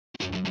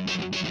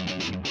Hello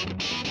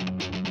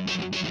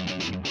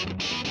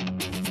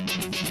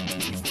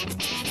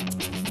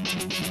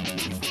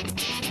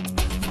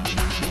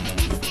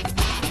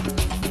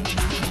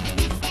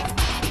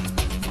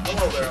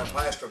there, I'm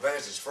Pastor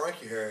Evangelist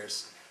Frankie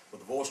Harris with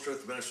the Voice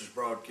Truth Ministries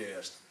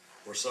broadcast.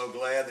 We're so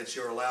glad that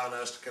you're allowing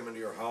us to come into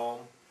your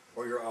home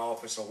or your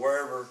office or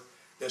wherever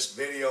this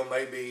video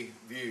may be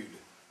viewed.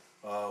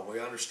 We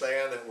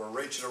understand that we're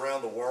reaching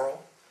around the world,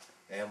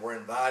 and we're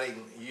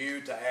inviting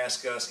you to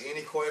ask us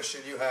any question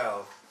you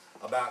have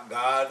about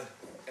God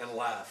and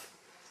life,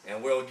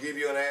 and we'll give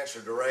you an answer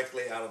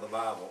directly out of the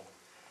Bible.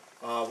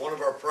 One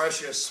of our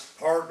precious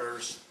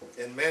partners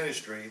in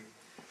ministry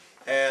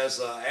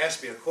has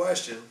asked me a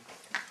question,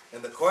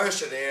 and the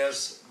question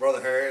is, Brother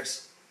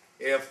Harris,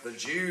 if the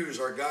Jews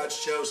are God's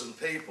chosen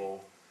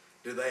people,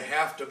 do they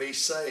have to be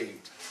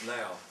saved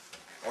now?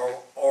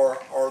 Or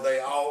are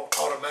they all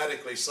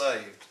automatically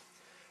saved?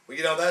 Well,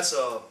 you know, that's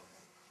a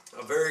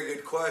very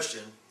good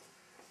question,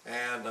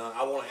 and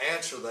I want to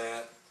answer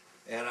that,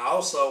 and I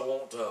also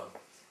want to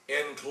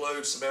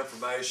include some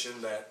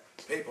information that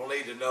people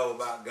need to know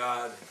about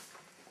God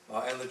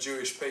and the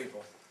Jewish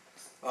people.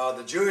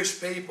 The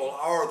Jewish people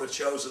are the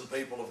chosen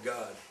people of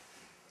God.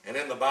 And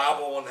in the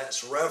Bible, when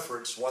that's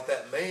referenced, what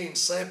that means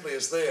simply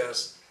is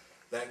this,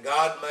 that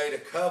God made a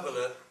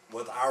covenant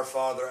with our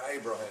father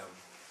Abraham.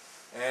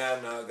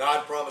 And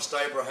God promised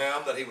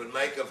Abraham that he would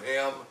make of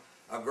him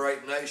a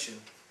great nation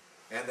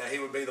and that he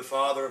would be the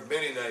father of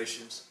many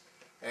nations.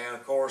 And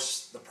of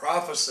course, the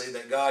prophecy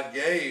that God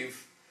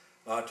gave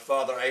to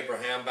Father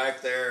Abraham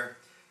back there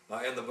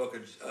in the book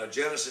of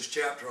Genesis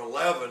chapter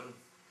 11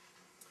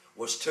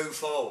 was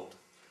twofold.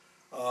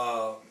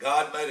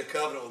 God made a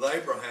covenant with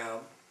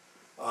Abraham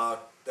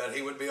that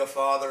he would be a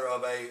father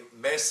of a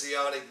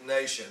messianic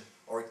nation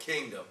or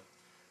kingdom.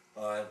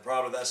 And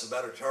probably that's a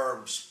better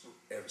term,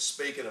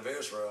 speaking of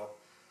Israel,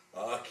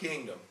 a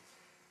kingdom.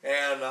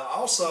 And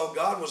also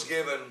God was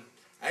giving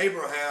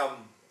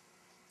Abraham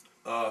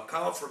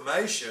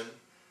confirmation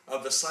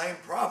of the same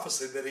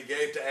prophecy that he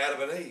gave to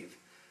Adam and Eve,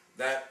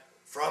 that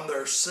from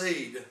their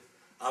seed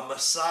a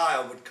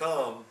Messiah would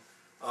come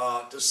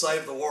to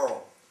save the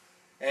world.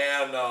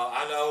 And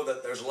I know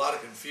that there's a lot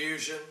of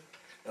confusion,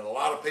 and a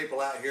lot of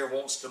people out here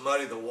wants to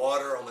muddy the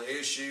water on the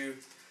issue.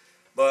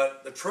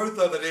 But the truth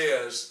of it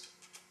is,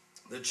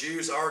 the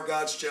Jews are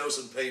God's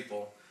chosen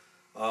people,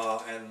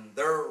 and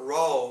their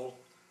role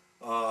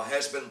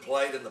has been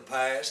played in the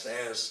past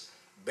as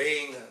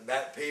being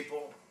that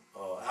people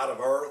out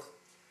of earth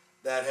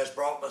that has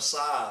brought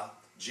Messiah,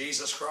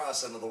 Jesus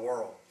Christ, into the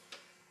world.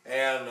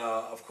 And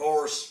of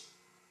course,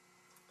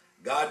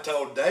 God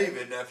told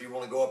David, now if you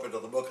want to go up into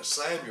the book of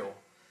Samuel,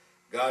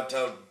 God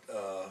told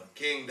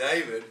King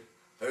David,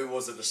 who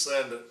was a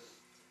descendant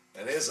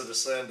and is a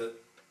descendant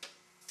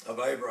of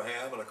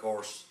Abraham, and of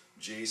course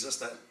Jesus,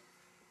 that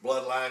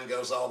bloodline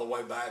goes all the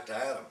way back to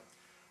Adam.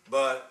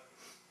 But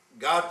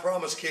God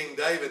promised King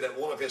David that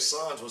one of his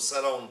sons would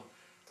sit on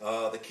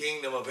the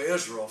kingdom of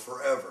Israel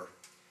forever.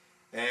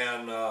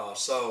 And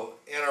so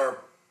in our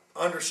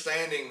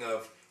understanding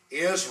of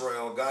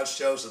Israel, God's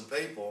chosen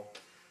people,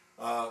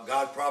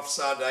 God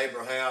prophesied to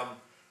Abraham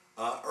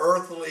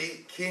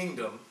earthly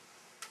kingdom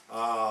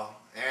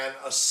and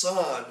a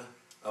son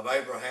of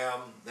Abraham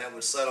that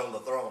would sit on the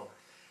throne.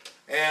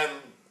 And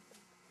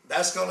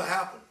that's going to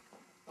happen.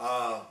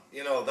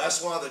 You know,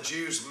 that's why the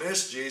Jews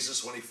missed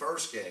Jesus when he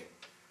first came.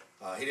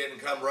 He didn't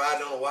come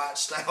riding on a white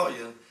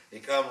stallion. He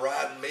come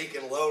riding meek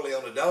and lowly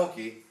on a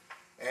donkey,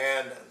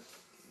 and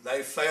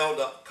they failed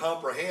to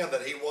comprehend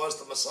that he was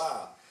the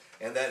Messiah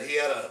and that he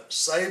had a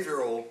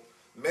saviorial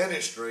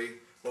ministry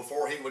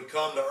before he would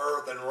come to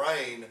earth and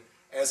reign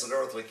as an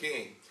earthly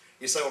king.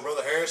 You say, well,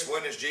 Brother Harris,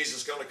 when is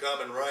Jesus going to come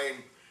and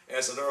reign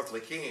as an earthly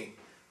king?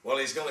 Well,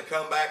 he's going to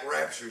come back,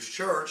 rapture his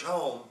church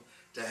home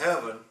to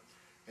heaven,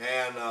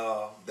 and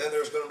then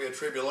there's going to be a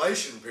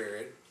tribulation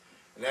period.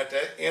 And at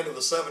the end of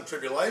the 7th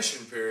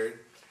tribulation period,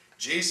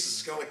 Jesus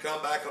is going to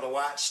come back on a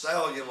white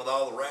stallion with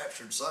all the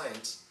raptured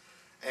saints,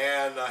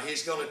 and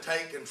he's going to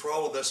take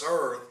control of this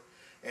earth,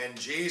 and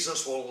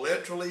Jesus will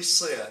literally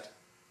sit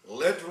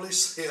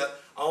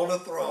on a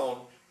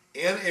throne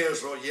in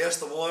Israel, yes,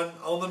 the one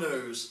on the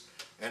news,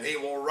 and he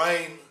will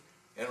reign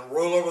and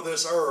rule over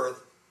this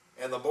earth,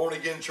 and the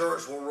born-again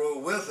church will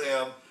rule with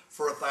him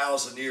for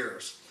 1,000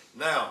 years.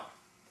 Now,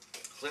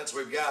 since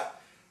we've got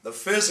the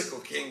physical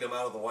kingdom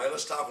out of the way,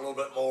 let's talk a little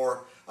bit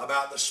more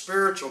about the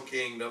spiritual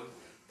kingdom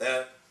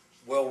that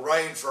will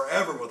reign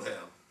forever with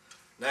him.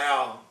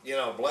 Now, you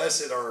know,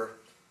 blessed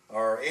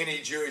are any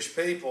Jewish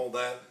people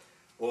that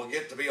will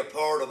get to be a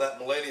part of that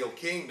millennial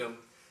kingdom,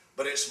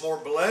 but it's more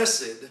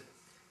blessed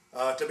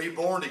to be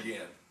born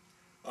again.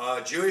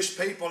 Jewish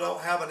people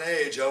don't have an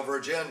edge over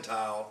a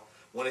Gentile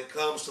when it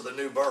comes to the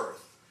new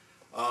birth.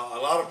 A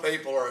lot of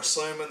people are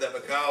assuming that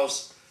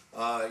because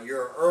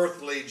you're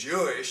earthly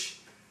Jewish,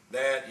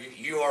 that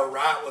you are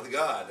right with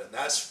God.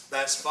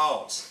 That's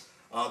false.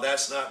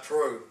 That's not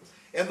true.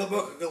 In the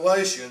book of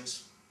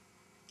Galatians,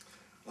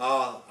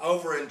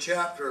 over in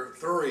chapter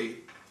 3,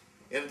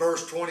 in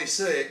verse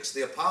 26,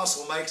 the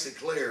apostle makes it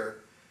clear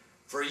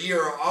For ye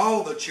are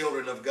all the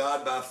children of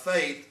God by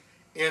faith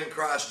in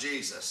Christ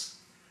Jesus.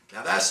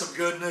 Now that's some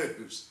good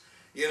news.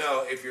 You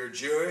know, if you're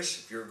Jewish,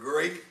 if you're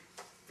Greek,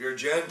 if you're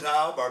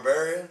Gentile,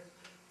 barbarian,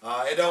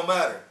 it don't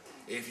matter.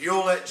 If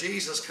you'll let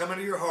Jesus come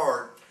into your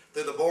heart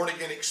through the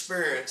born-again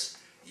experience,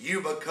 you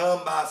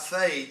become by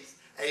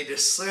faith a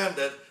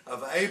descendant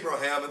of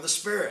Abraham in the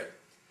Spirit.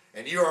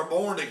 And you are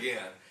born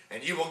again.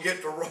 And you will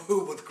get to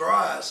rule with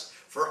Christ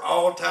for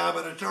all time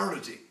and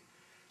eternity.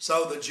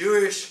 So the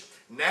Jewish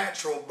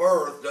natural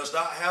birth does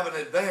not have an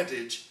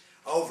advantage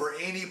over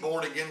any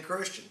born-again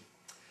Christian.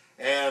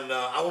 And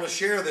I want to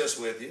share this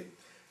with you.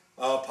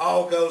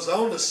 Paul goes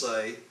on to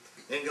say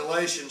in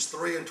Galatians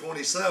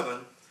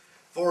 3:27,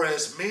 for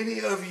as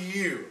many of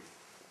you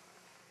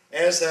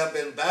as have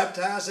been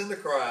baptized into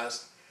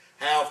Christ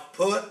have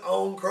put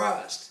on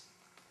Christ.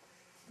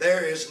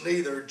 There is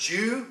neither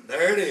Jew,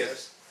 there it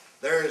is,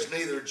 there is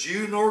neither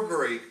Jew nor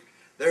Greek,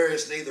 there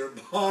is neither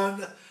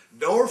bond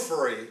nor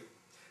free,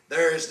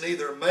 there is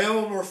neither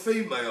male nor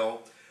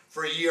female,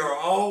 for ye are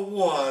all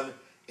one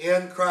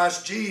in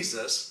Christ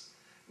Jesus.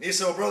 And you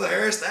say, well, Brother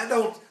Harris, that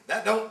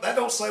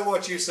don't say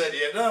what you said.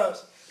 Yeah, it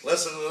does.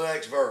 Listen to the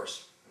next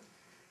verse.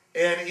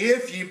 And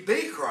if ye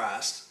be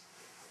Christ,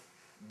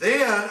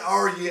 then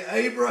are ye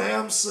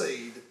Abraham's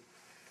seed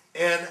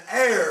and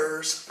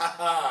heirs,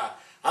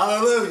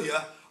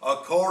 hallelujah,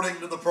 according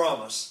to the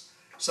promise.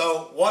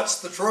 So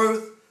what's the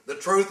truth? The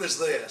truth is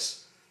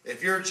this.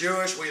 If you're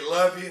Jewish, we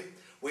love you.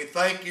 We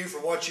thank you for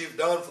what you've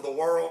done for the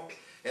world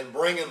and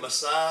bringing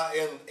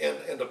Messiah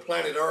into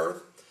planet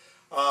Earth.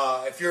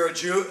 If you're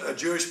a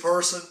Jewish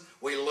person,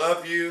 we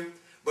love you,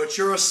 but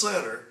you're a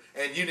sinner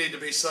and you need to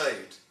be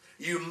saved.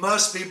 You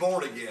must be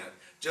born again,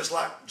 just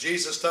like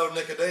Jesus told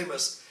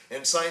Nicodemus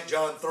in St.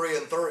 John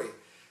 3:3.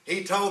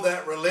 He told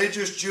that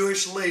religious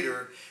Jewish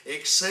leader,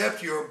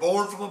 except you are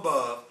born from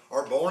above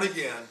or born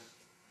again,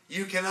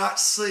 you cannot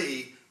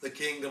see the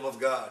kingdom of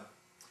God.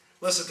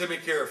 Listen to me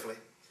carefully.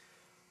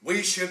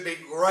 We should be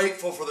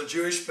grateful for the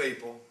Jewish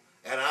people,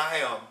 and I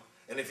am.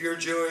 And if you're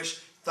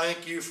Jewish,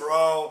 thank you for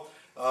all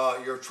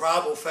your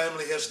tribal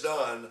family has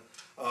done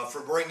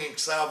for bringing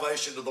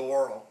salvation to the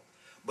world.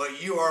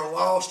 But you are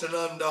lost and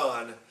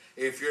undone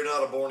if you're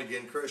not a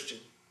born-again Christian.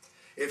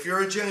 If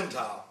you're a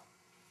Gentile,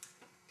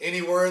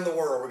 anywhere in the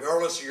world,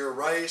 regardless of your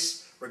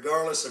race,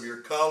 regardless of your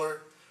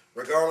color,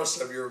 regardless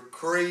of your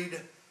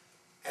creed,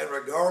 and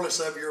regardless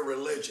of your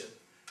religion,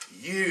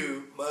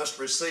 you must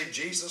receive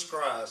Jesus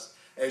Christ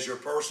as your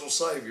personal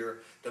Savior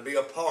to be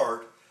a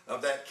part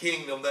of that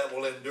kingdom that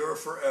will endure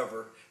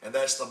forever, and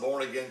that's the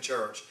born-again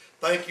church.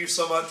 Thank you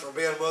so much for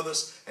being with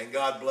us, and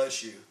God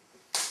bless you.